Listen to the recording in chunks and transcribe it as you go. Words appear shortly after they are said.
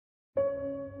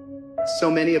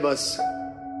So many of us,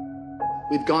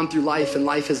 we've gone through life and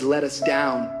life has let us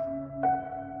down.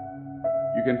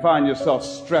 You can find yourself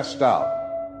stressed out.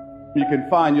 You can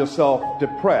find yourself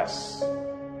depressed,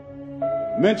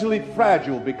 mentally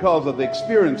fragile because of the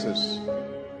experiences,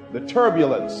 the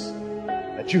turbulence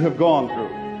that you have gone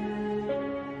through.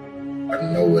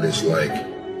 I know what it's like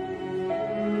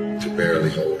to barely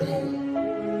hold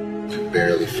on, to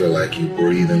barely feel like you're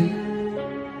breathing,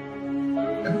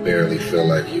 and barely feel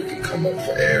like you can come up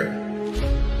for air.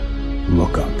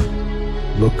 Look up.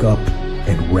 Look up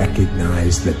and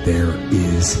recognize that there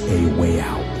is a way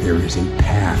out. There is a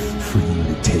path for you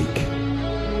to take.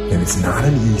 And it's not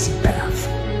an easy path.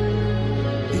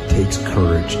 It takes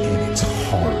courage and it's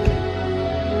hard.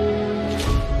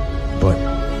 But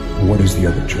what is the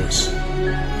other choice?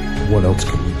 What else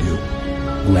can we do?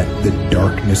 Let the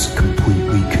darkness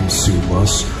completely consume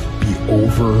us, be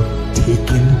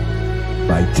overtaken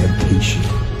by temptation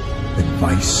and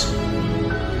vice?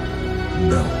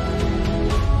 No.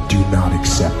 Do not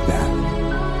accept that.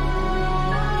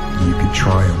 You can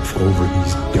triumph over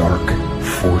these dark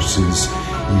forces.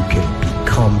 You can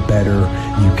become better.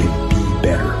 You can be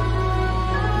better.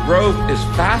 Growth is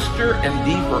faster and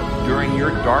deeper during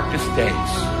your darkest days.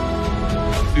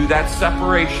 Through that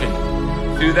separation,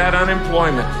 through that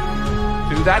unemployment,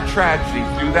 through that tragedy,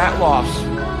 through that loss.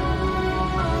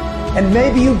 And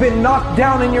maybe you've been knocked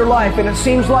down in your life and it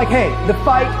seems like, hey, the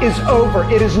fight is over.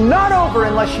 It is not over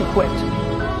unless you quit.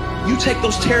 You take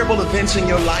those terrible events in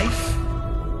your life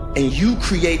and you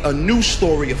create a new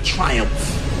story of triumph.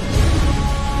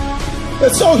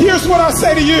 And so here's what I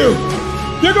say to you.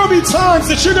 There are going to be times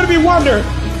that you're going to be wondering,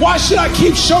 why should I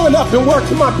keep showing up and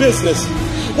working my business?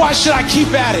 Why should I keep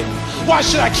at it? Why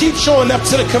should I keep showing up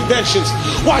to the conventions?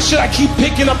 Why should I keep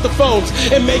picking up the phones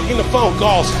and making the phone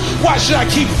calls? Why should I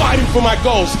keep fighting for my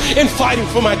goals and fighting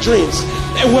for my dreams?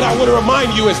 And what I want to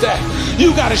remind you is that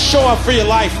you got to show up for your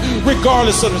life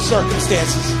regardless of the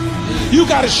circumstances. You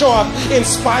got to show up in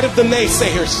spite of the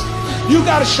naysayers. You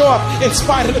got to show up in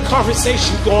spite of the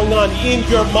conversation going on in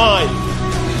your mind.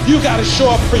 You got to show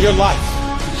up for your life.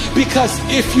 Because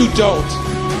if you don't,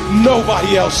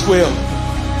 nobody else will.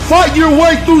 Fight your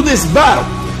way through this battle.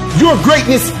 Your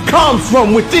greatness comes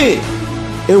from within.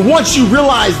 And once you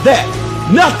realize that,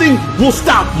 nothing will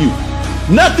stop you.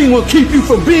 Nothing will keep you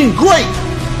from being great.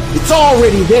 It's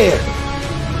already there.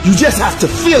 You just have to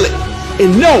feel it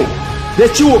and know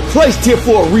that you were placed here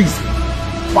for a reason.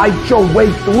 Fight your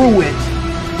way through it.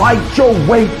 Fight your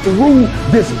way through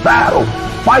this battle.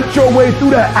 Fight your way through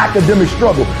that academic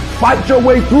struggle. Fight your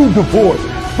way through divorce.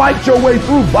 Fight your way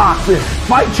through boxing.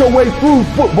 Fight your way through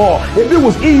football. If it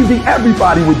was easy,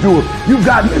 everybody would do it. You've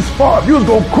gotten this far. If you was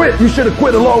going to quit, you should have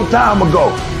quit a long time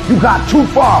ago. You got too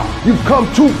far. You've come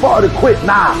too far to quit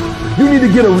now. You need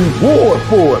to get a reward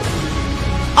for it.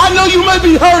 I know you may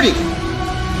be hurting,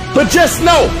 but just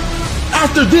know,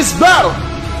 after this battle,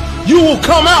 you will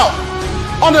come out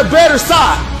on the better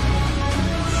side.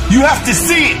 You have to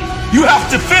see it. You have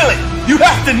to feel it. You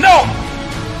have to know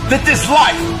that this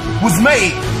life was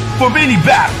made for many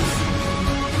battles,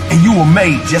 and you were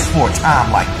made just for a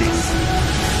time like this.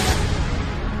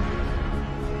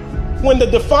 When the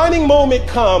defining moment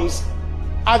comes,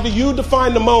 either you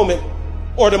define the moment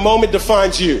or the moment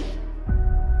defines you.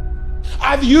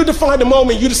 Either you define the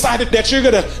moment, you decided that you're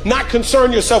going to not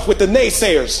concern yourself with the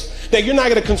naysayers, that you're not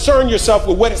going to concern yourself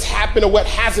with what has happened or what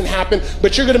hasn't happened,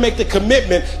 but you're going to make the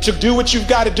commitment to do what you've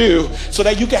got to do so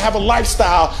that you can have a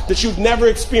lifestyle that you've never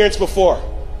experienced before.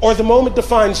 Or the moment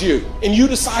defines you and you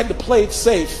decide to play it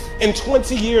safe. And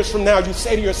 20 years from now, you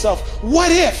say to yourself,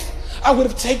 what if I would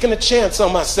have taken a chance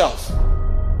on myself?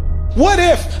 What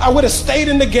if I would have stayed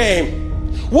in the game?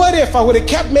 What if I would have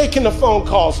kept making the phone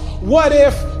calls? What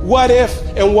if,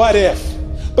 and what if?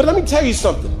 But let me tell you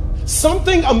something.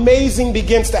 Something amazing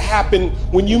begins to happen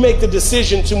when you make the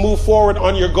decision to move forward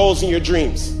on your goals and your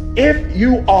dreams. If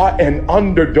you are an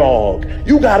underdog,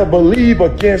 you got to believe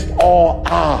against all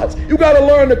odds. You got to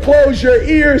learn to close your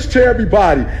ears to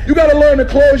everybody. You got to learn to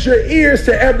close your ears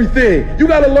to everything. You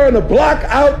got to learn to block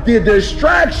out the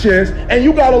distractions, and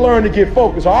you got to learn to get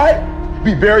focused, all right?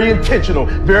 Be very intentional,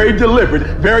 very deliberate,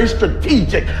 very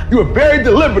strategic. You are very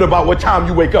deliberate about what time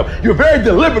you wake up. You're very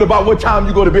deliberate about what time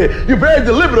you go to bed. You're very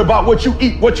deliberate about what you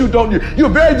eat, what you don't eat. You're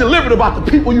very deliberate about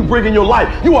the people you bring in your life.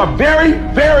 You are very,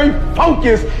 very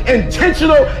focused,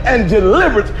 intentional, and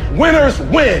deliberate. Winners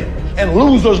win and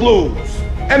losers lose.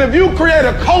 And if you create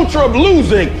a culture of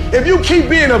losing, if you keep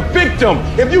being a victim,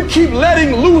 if you keep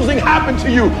letting losing happen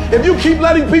to you, if you keep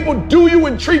letting people do you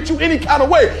and treat you any kind of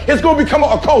way, it's going to become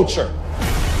a culture.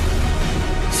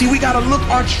 See, we got to look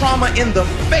our trauma in the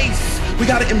face We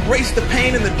got to embrace the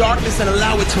pain and the darkness and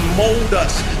allow it to mold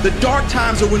us. The dark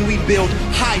times are when we build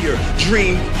higher,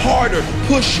 dream harder,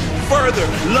 push further,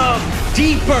 love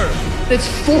deeper. It's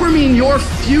forming your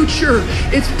future.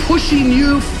 It's pushing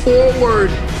you forward.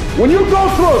 When you go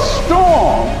through a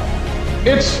storm,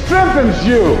 it strengthens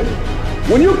you.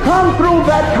 When you come through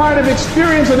that kind of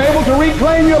experience and able to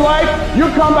reclaim your life, you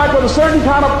come back with a certain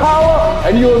kind of power,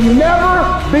 and you'll never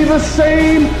be the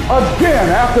same again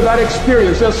after that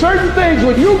experience. There's certain things,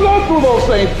 when you go through those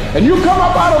things and you come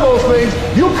up out of those things,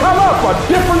 you come up a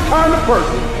different kind of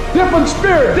person, different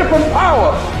spirit, different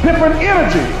power, different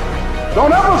energy.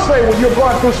 Don't ever say when you're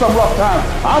going through some rough time,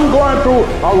 I'm going through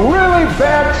a really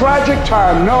bad, tragic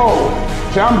time. No.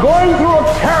 Say, I'm going through a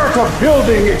character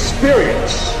building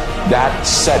experience. That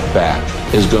setback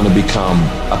is going to become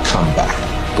a comeback.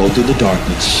 Go through the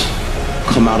darkness,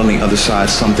 come out on the other side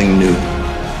something new,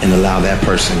 and allow that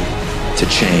person to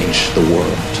change the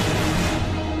world.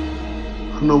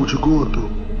 I know what you're going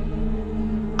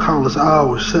through. Countless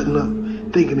hours setting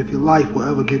up, thinking if your life will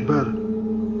ever get better.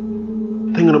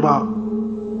 Thinking about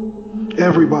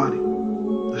everybody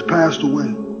that's passed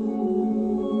away,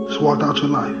 just walked out your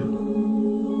life.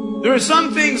 There are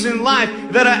some things in life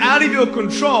that are out of your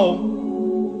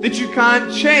control that you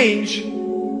can't change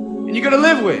and you got to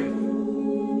live with.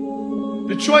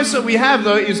 The choice that we have,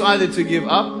 though, is either to give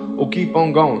up or keep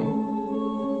on going.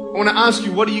 I want to ask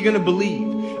you, what are you going to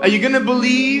believe? Are you going to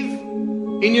believe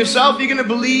in yourself? Are you going to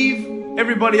believe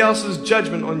everybody else's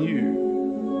judgment on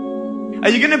you? Are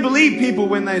you going to believe people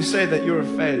when they say that you're a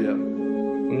failure?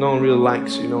 No one really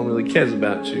likes you. No one really cares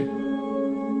about you.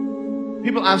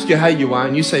 People ask you how you are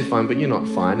and you say fine, but you're not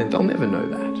fine, and they'll never know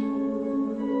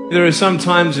that. There are some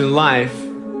times in life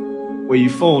where you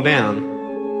fall down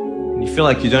and you feel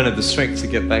like you don't have the strength to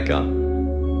get back up.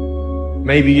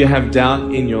 Maybe you have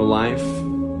doubt in your life.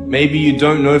 Maybe you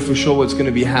don't know for sure what's going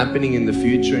to be happening in the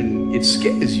future and it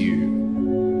scares you.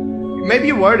 Maybe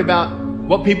you're worried about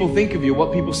what people think of you,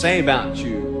 what people say about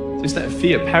you. Just that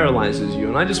fear paralyzes you.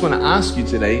 And I just want to ask you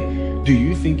today, do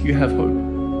you think you have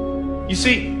hope? You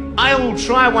see, I will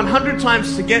try 100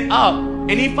 times to get up,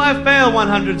 and if I fail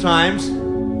 100 times,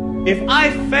 if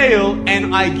I fail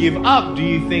and I give up, do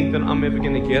you think that I'm ever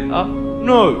going to get up?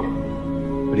 No.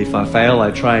 But if I fail,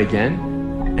 I try again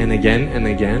and again and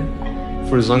again.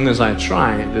 For as long as I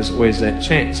try, there's always that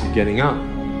chance of getting up.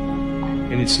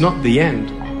 And it's not the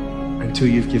end until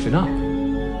you've given up.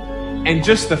 And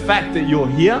just the fact that you're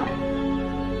here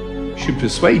should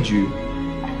persuade you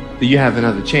that you have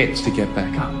another chance to get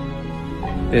back up.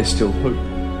 There's still hope.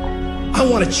 I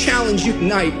want to challenge you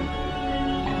tonight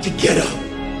to get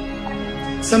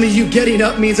up. Some of you getting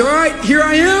up means, all right, here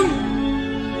I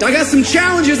am. I got some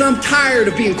challenges. I'm tired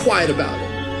of being quiet about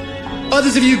it.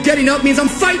 Others of you getting up means I'm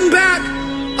fighting back.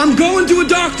 I'm going to a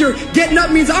doctor. Getting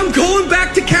up means I'm going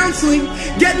back to counseling.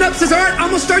 Getting up says, all right,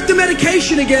 I'm going to start the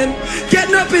medication again.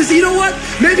 Getting up is, you know what?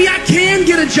 Maybe I can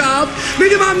get a job.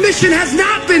 Maybe my mission has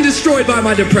not been destroyed by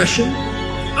my depression.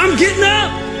 I'm getting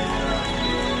up.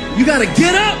 You got to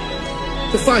get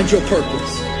up to find your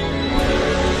purpose.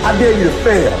 I dare you to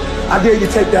fail. I dare you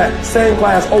to take that same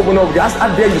class over and over again.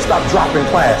 I dare you to stop dropping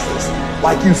classes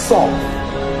like you saw.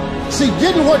 See,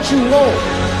 getting what you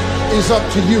want is up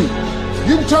to you.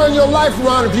 You can turn your life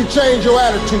around if you change your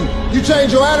attitude. You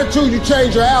change your attitude, you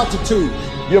change your altitude.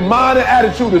 Your mind and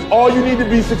attitude is all you need to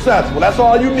be successful. That's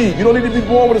all you need. You don't need to be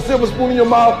born with a silver spoon in your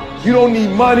mouth. You don't need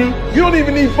money. You don't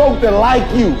even need folk that like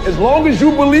you. As long as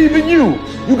you believe in you,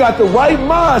 you got the right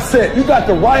mindset, you got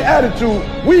the right attitude,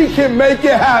 we can make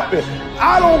it happen.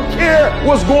 I don't care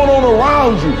what's going on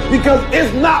around you, because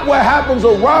it's not what happens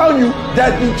around you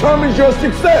that determines your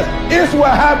success. It's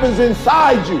what happens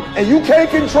inside you. And you can't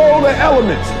control the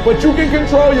elements, but you can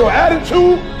control your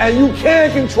attitude and you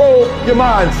can control your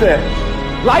mindset.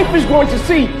 Life is going to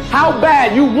see how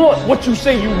bad you want what you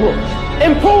say you want.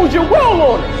 Impose your will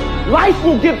on it. Life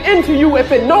will give in to you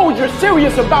if it knows you're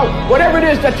serious about whatever it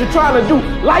is that you're trying to do.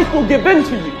 Life will give in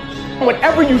to you.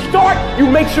 Whenever you start, you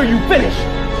make sure you finish.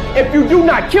 If you do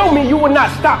not kill me, you will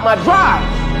not stop my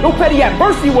drive. No petty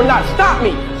adversity will not stop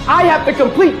me. I have to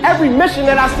complete every mission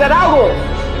that I set out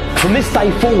on. From this day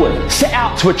forward, set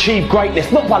out to achieve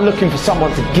greatness, not by looking for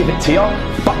someone to give it to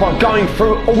you, but by going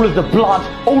through all of the blood,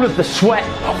 all of the sweat,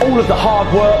 all of the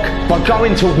hard work, by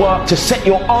going to work to set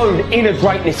your own inner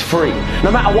greatness free.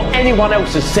 No matter what anyone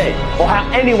else has said, or how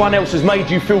anyone else has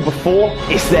made you feel before,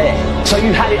 it's there. So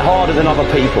you had it harder than other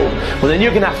people. Well, then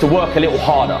you're going to have to work a little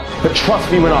harder. But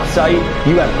trust me when I say,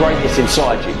 you have greatness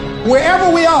inside you.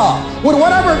 Wherever we are, with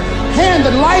whatever hand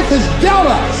that life has dealt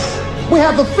us, we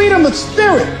have the freedom of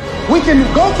spirit We can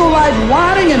go through life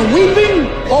whining and weeping,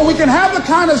 or we can have the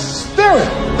kind of spirit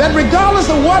that regardless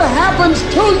of what happens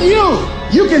to you,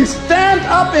 you can stand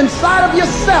up inside of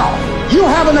yourself. You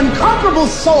have an unconquerable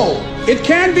soul. It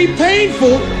can be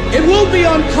painful, it will be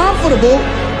uncomfortable,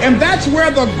 and that's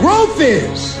where the growth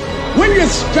is. When you're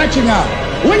stretching out,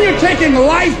 when you're taking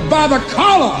life by the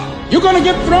collar, you're going to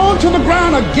get thrown to the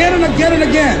ground again and again and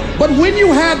again. But when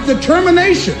you have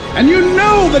determination and you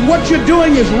know that what you're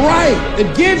doing is right,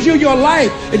 it gives you your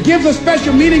life, it gives a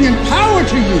special meaning and power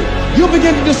to you, you'll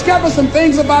begin to discover some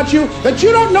things about you that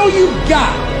you don't know you've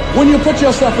got when you put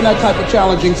yourself in that type of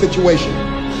challenging situation.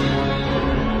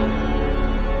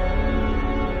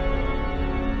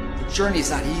 The journey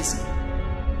is not easy.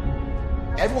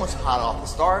 Everyone's hot off the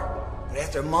start. But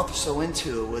after a month or so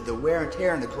into it, with the wear and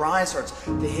tear and the grind starts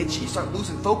to hit you, you start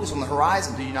losing focus on the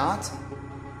horizon, do you not?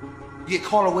 You get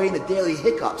caught away in the daily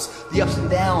hiccups, the ups and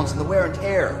downs, and the wear and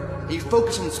tear. And you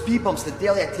focus on the speed bumps, the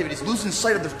daily activities, losing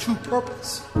sight of the true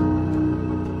purpose.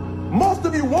 Most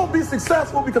of you won't be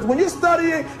successful because when you're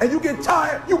studying and you get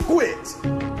tired, you quit.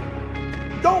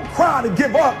 Don't cry to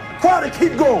give up, cry to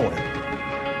keep going.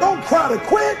 Don't cry to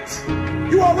quit.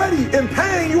 You already in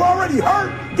pain, you already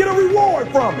hurt, get a reward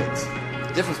from it.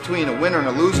 The difference between a winner and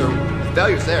a loser, the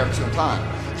failure's there every single time.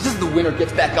 It's just the winner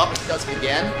gets back up and does it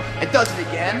again, and does it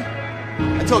again,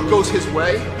 until it goes his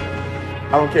way.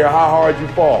 I don't care how hard you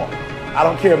fall. I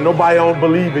don't care if nobody don't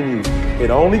believe in you. It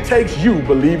only takes you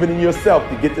believing in yourself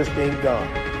to get this thing done.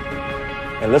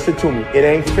 And listen to me, it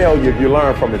ain't failure if you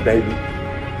learn from it, baby.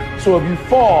 So if you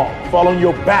fall on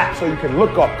your back so you can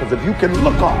look up, because if you can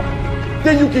look up,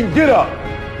 then you can get up.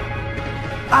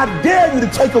 I dare you to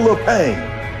take a little pain.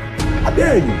 I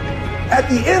dare you. At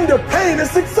the end of pain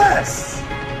is success.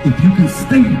 If you can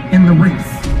stay in the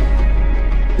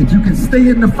race, if you can stay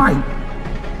in the fight,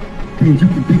 then you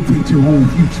can dictate your own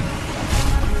future.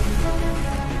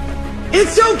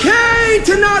 It's okay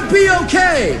to not be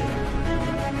okay.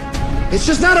 It's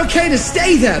just not okay to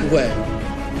stay that way.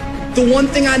 The one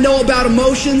thing I know about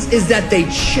emotions is that they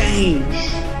change.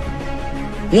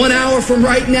 1 hour from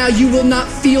right now, you will not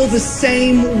feel the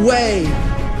same way.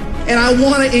 And I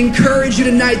want to encourage you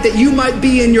tonight that you might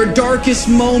be in your darkest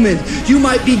moment. You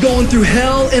might be going through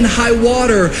hell and high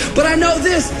water. But I know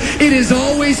this, it is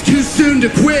always too soon to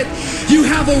quit. You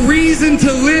have a reason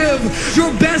to live.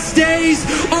 Your best days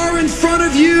are in front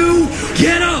of you.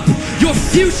 Get up. Your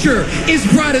future is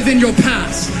brighter than your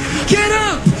past. Get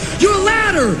up. Your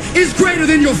ladder is greater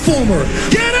than your former.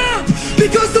 Get up,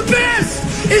 because the best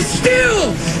is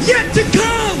still yet to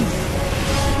come.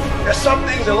 There's some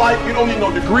things in life you don't need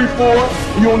no degree for,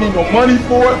 you don't need no money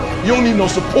for it, you don't need no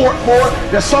support for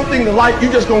it. There's some things in life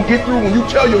you just gonna get through when you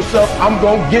tell yourself, I'm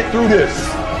gonna get through this.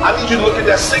 I need you to look at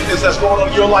that sickness that's going on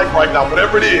in your life right now,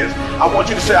 whatever it is. I want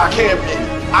you to say, I can beat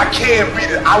it. I can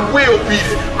beat it. I will beat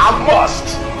it. I must.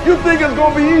 You think it's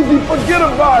gonna be easy? Forget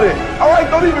about it. All right,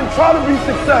 don't even try to be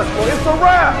successful. It's a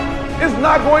wrap. It's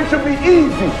not going to be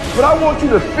easy, but I want you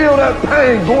to feel that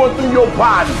pain going through your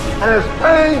body. And as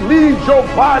pain leaves your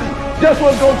body, guess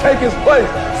what's going to take its place?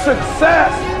 Success.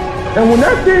 And when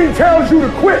that thing tells you to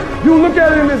quit, you look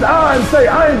at it in his eye and say,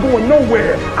 I ain't going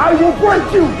nowhere. I will break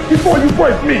you before you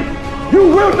break me. You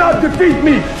will not defeat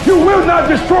me. You will not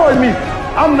destroy me.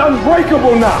 I'm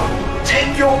unbreakable now.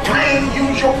 Take your pain,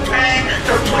 use your pain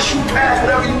to push you past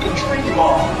whatever you can dream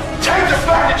of. Take the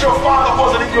fact that your father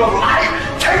wasn't in your life.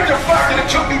 Take the fact that it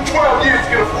took me 12 years to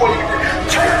get a 4-year degree.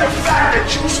 Take the fact that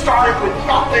you started with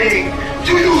nothing.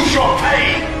 You use your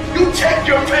pain. You take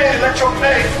your pain and let your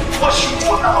pain push you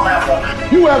to another level.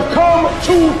 You have come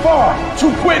too far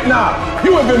to quit now.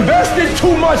 You have invested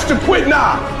too much to quit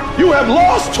now. You have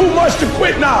lost too much to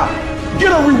quit now.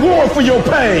 Get a reward for your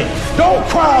pain. Don't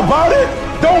cry about it.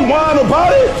 Don't whine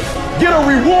about it. Get a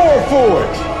reward for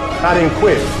it. I didn't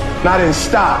quit. I didn't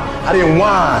stop. I didn't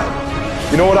whine.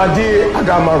 You know what I did? I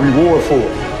got my reward for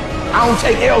it. I don't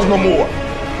take L's no more.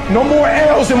 No more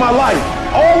L's in my life.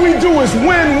 All we do is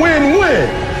win, win, win.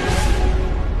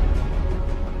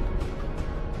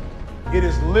 It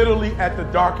is literally at the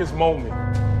darkest moment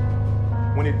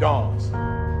when it dawns.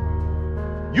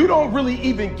 You don't really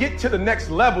even get to the next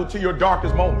level to your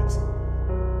darkest moments.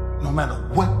 No matter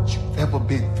what you've ever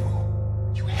been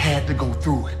through, you had to go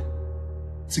through it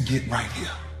to get right here.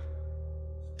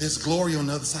 There's glory on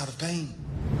the other side of pain.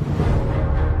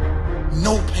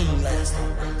 No pain lasts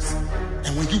always.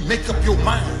 And when you make up your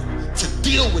mind to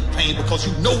deal with pain because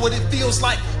you know what it feels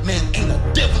like, man, ain't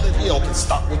a devil in hell can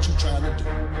stop what you're trying to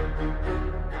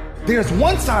do. There's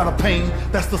one side of pain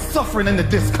that's the suffering and the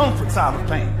discomfort side of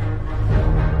pain.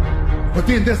 But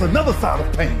then there's another side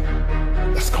of pain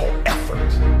that's called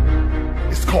effort.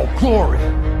 It's called glory.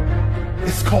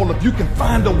 It's called if you can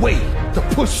find a way to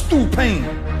push through pain,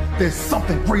 there's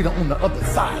something greater on the other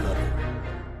side of it.